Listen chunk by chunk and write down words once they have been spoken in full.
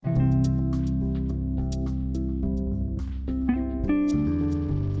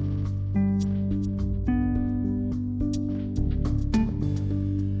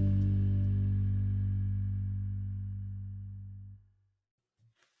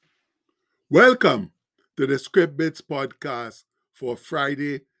Welcome to the Script Bits podcast for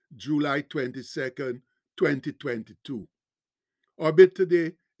Friday, July 22nd, 2022. Our bit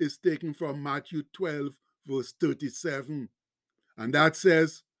today is taken from Matthew 12, verse 37, and that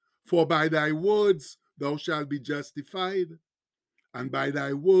says, "For by thy words thou shalt be justified, and by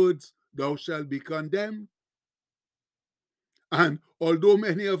thy words thou shalt be condemned." And although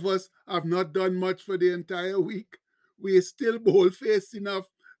many of us have not done much for the entire week, we are still bold-faced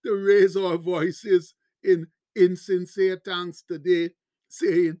enough to raise our voices in insincere thanks today,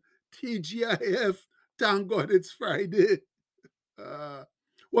 saying, TGIF, thank God it's Friday.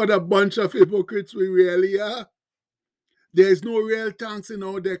 What a bunch of hypocrites we really are. There is no real thanks in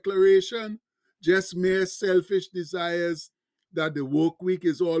our declaration, just mere selfish desires that the work week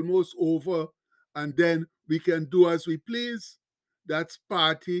is almost over and then we can do as we please. That's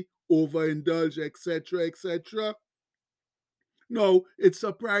party, overindulge, etc., etc. No, it's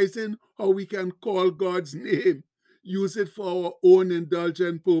surprising how we can call God's name, use it for our own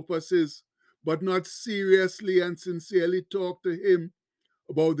indulgent purposes, but not seriously and sincerely talk to Him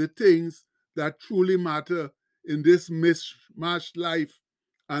about the things that truly matter in this mishmash life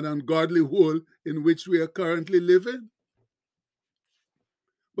and ungodly world in which we are currently living.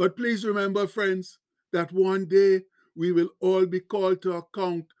 But please remember, friends, that one day we will all be called to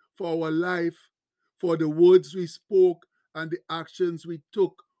account for our life, for the words we spoke and the actions we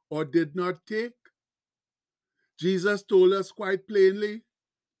took or did not take. Jesus told us quite plainly,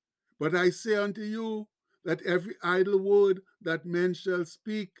 "But I say unto you that every idle word that men shall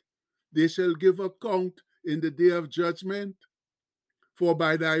speak, they shall give account in the day of judgment. For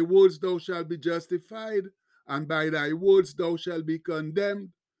by thy words thou shalt be justified, and by thy words thou shalt be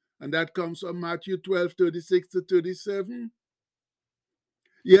condemned." And that comes from Matthew 12, 36 to 37.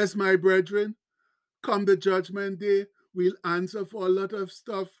 Yes, my brethren, come the judgment day, we'll answer for a lot of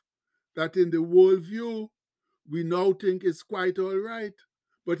stuff that in the worldview we now think is quite all right,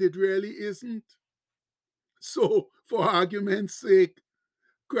 but it really isn't. So, for argument's sake,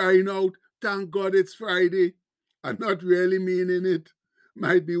 crying out, thank God it's Friday, and not really meaning it,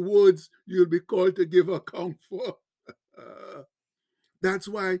 might be words you'll be called to give account for. That's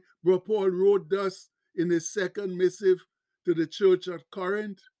why Bro Paul wrote thus in his second missive to the church at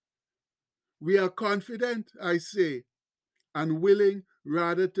Corinth. "We are confident, I say, and willing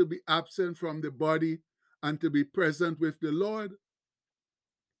rather to be absent from the body and to be present with the Lord.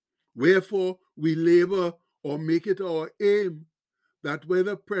 Wherefore we labor or make it our aim that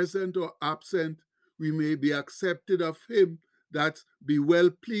whether present or absent, we may be accepted of him, that be well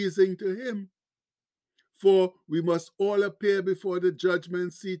pleasing to him. For we must all appear before the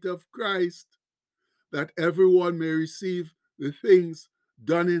judgment seat of Christ, that everyone may receive the things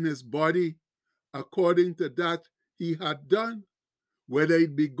done in his body according to that he had done, whether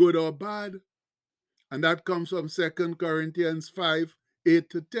it be good or bad." And that comes from 2 Corinthians 5, 8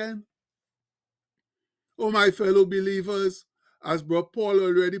 to 10. Oh, my fellow believers, as Bro Paul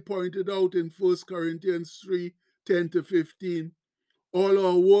already pointed out in 1 Corinthians 3, 10 to 15, all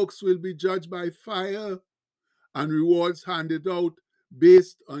our works will be judged by fire and rewards handed out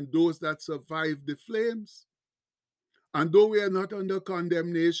based on those that survive the flames. And though we are not under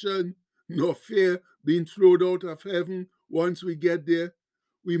condemnation, nor fear being thrown out of heaven once we get there,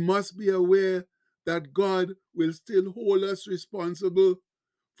 we must be aware that God will still hold us responsible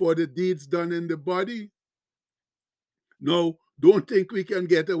for the deeds done in the body. No, don't think we can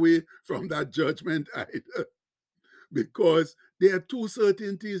get away from that judgment either, because there are two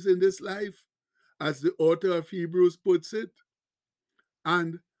certainties in this life, as the author of Hebrews puts it,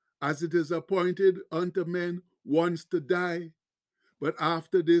 and as it is appointed unto men once to die, but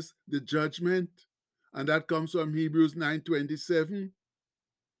after this the judgment. And that comes from Hebrews 9:27.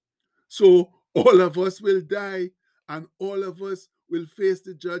 So all of us will die, and all of us will face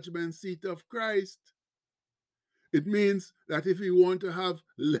the judgment seat of Christ. It means that if we want to have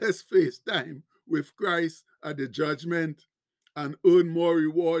less face time with Christ at the judgment and earn more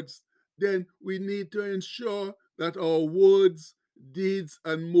rewards, then we need to ensure that our words, deeds,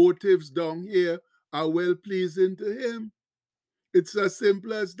 and motives down here are well pleasing to him. It's as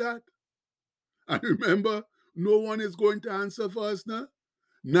simple as that. And remember, no one is going to answer for us now.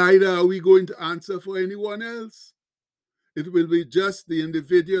 Neither are we going to answer for anyone else. It will be just the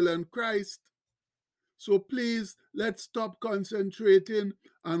individual and Christ. So please, let's stop concentrating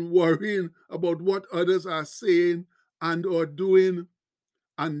and worrying about what others are saying and or doing,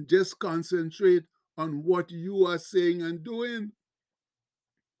 and just concentrate on what you are saying and doing.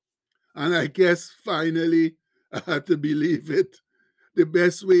 And I guess finally, I have to believe it. The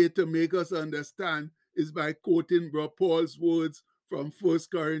best way to make us understand is by quoting Bro Paul's words from 1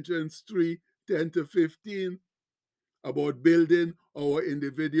 Corinthians 3:10-15 about building our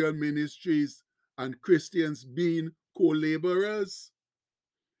individual ministries and Christians being co-laborers.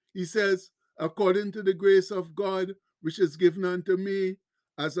 He says, according to the grace of God, which is given unto me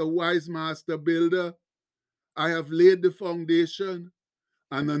as a wise master builder, I have laid the foundation,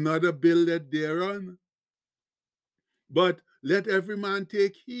 and another buildeth thereon. But let every man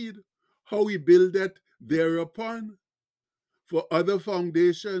take heed how he buildeth thereupon. For other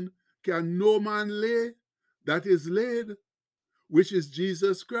foundation can no man lay that is laid, which is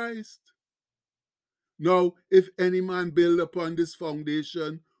Jesus Christ. Now, if any man build upon this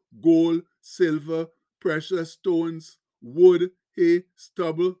foundation gold, silver, precious stones, wood, hay,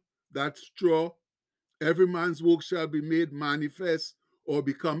 stubble, that straw, every man's work shall be made manifest or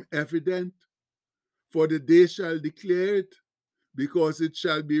become evident. For the day shall declare it, because it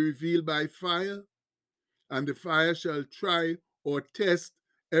shall be revealed by fire, and the fire shall try or test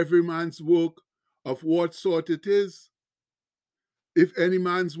every man's work of what sort it is. If any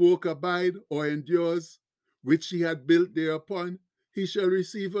man's work abide or endures, which he had built thereupon, he shall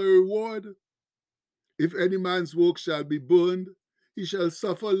receive a reward. If any man's work shall be burned, he shall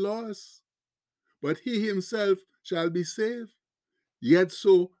suffer loss, but he himself shall be saved, yet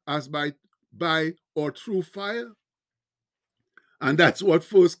so as by or through fire. And that's what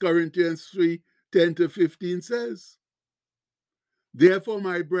 1 Corinthians 3:10-15 says. Therefore,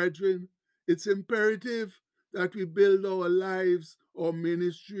 my brethren, it's imperative that we build our lives, our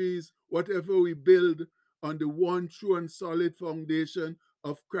ministries, whatever we build, on the one true and solid foundation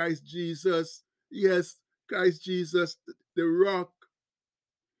of Christ Jesus. Yes, Christ Jesus, the rock.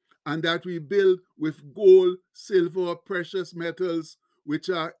 And that we build with gold, silver, precious metals, which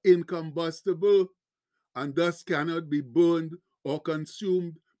are incombustible and thus cannot be burned or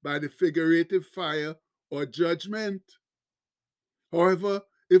consumed by the figurative fire or judgment. However,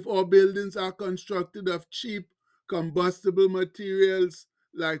 if our buildings are constructed of cheap, combustible materials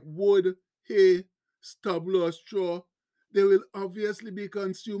like wood, hay, stubble, or straw, they will obviously be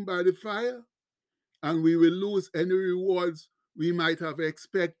consumed by the fire, and we will lose any rewards we might have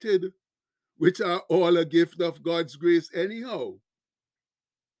expected, which are all a gift of God's grace anyhow.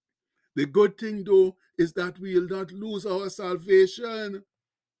 The good thing, though, is that we will not lose our salvation.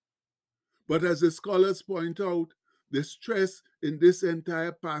 But as the scholars point out, the stress in this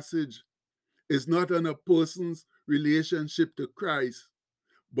entire passage is not on a person's relationship to Christ,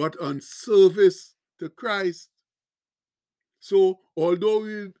 but on service to Christ. So,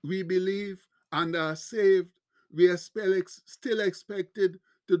 although we believe and are saved, we are still expected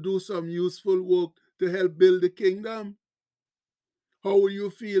to do some useful work to help build the kingdom. How will you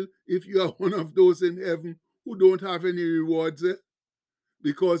feel if you are one of those in heaven who don't have any rewards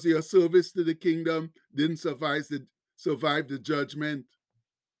because your service to the kingdom didn't survive the judgment,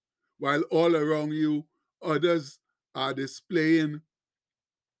 while all around you others are displaying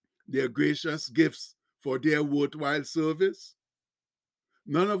their gracious gifts for their worthwhile service?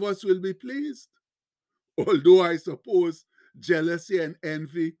 None of us will be pleased. Although I suppose jealousy and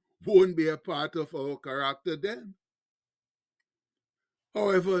envy won't be a part of our character then.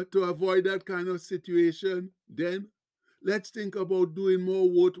 However, to avoid that kind of situation, then let's think about doing more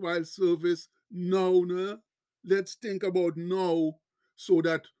worthwhile service now. Let's think about now so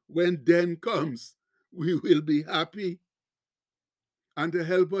that when then comes, we will be happy. And to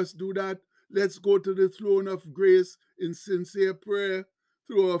help us do that, let's go to the throne of grace in sincere prayer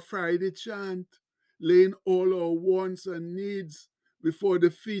through our Friday chant, laying all our wants and needs before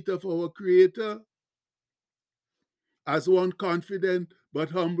the feet of our Creator. As one confident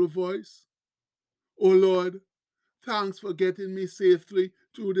but humble voice, "Oh Lord, thanks for getting me safely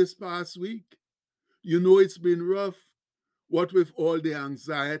through this past week. You know it's been rough, what with all the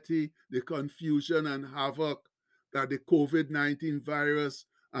anxiety, the confusion and havoc that the COVID-19 virus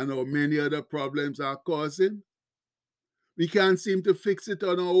and our many other problems are causing. We can't seem to fix it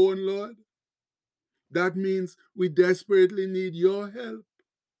on our own, Lord. That means we desperately need your help.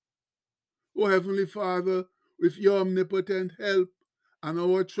 Oh Heavenly Father, with your omnipotent help and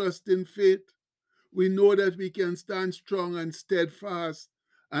our trust in faith, we know that we can stand strong and steadfast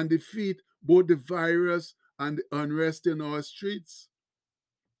and defeat both the virus and the unrest in our streets.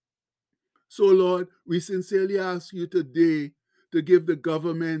 So, Lord, we sincerely ask you today to give the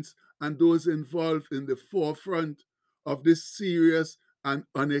governments and those involved in the forefront of this serious and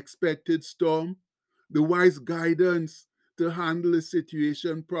unexpected storm the wise guidance to handle the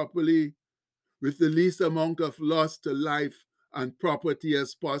situation properly with the least amount of loss to life and property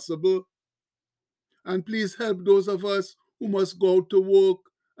as possible. And please help those of us who must go out to work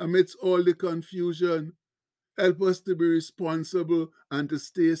amidst all the confusion. Help us to be responsible and to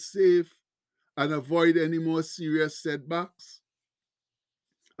stay safe and avoid any more serious setbacks.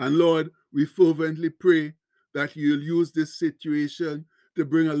 And Lord, we fervently pray that you'll use this situation to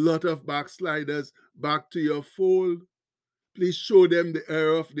bring a lot of backsliders back to your fold. Please show them the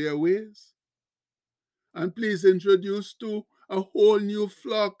error of their ways. And please introduce to a whole new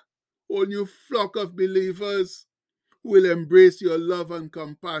flock of believers who will embrace your love and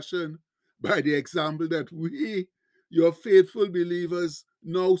compassion by the example that we, your faithful believers,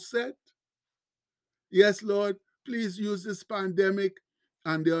 now set. Yes, Lord, please use this pandemic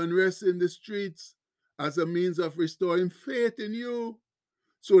and the unrest in the streets as a means of restoring faith in you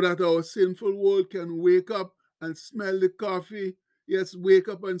so that our sinful world can wake up and smell the coffee. Yes, wake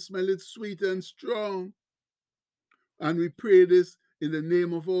up and smell it sweet and strong. And we pray this in the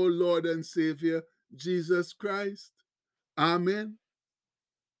name of our Lord and Savior, Jesus Christ. Amen.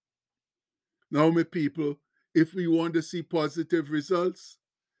 Now, my people, if we want to see positive results,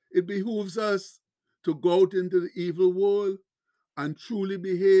 it behooves us to go out into the evil world and truly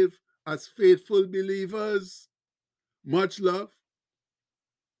behave as faithful believers. Much love.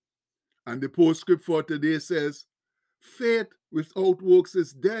 And the postscript for today says, faith without works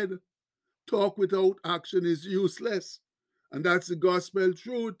is dead. Talk without action is useless. And that's the gospel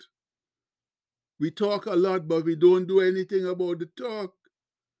truth. We talk a lot, but we don't do anything about the talk.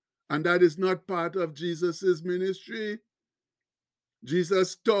 And that is not part of Jesus' ministry.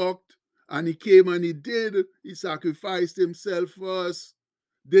 Jesus talked, and he came and he did. He sacrificed himself for us,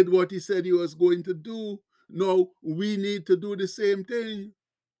 did what he said he was going to do. Now we need to do the same thing.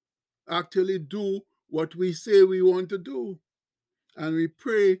 Actually do what we say we want to do. And we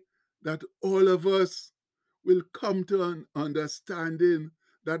pray that all of us will come to an understanding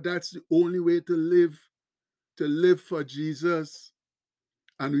that that's the only way to live for Jesus.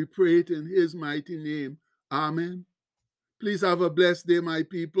 And we pray it in his mighty name. Amen. Please have a blessed day, my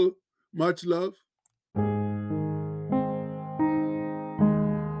people. Much love.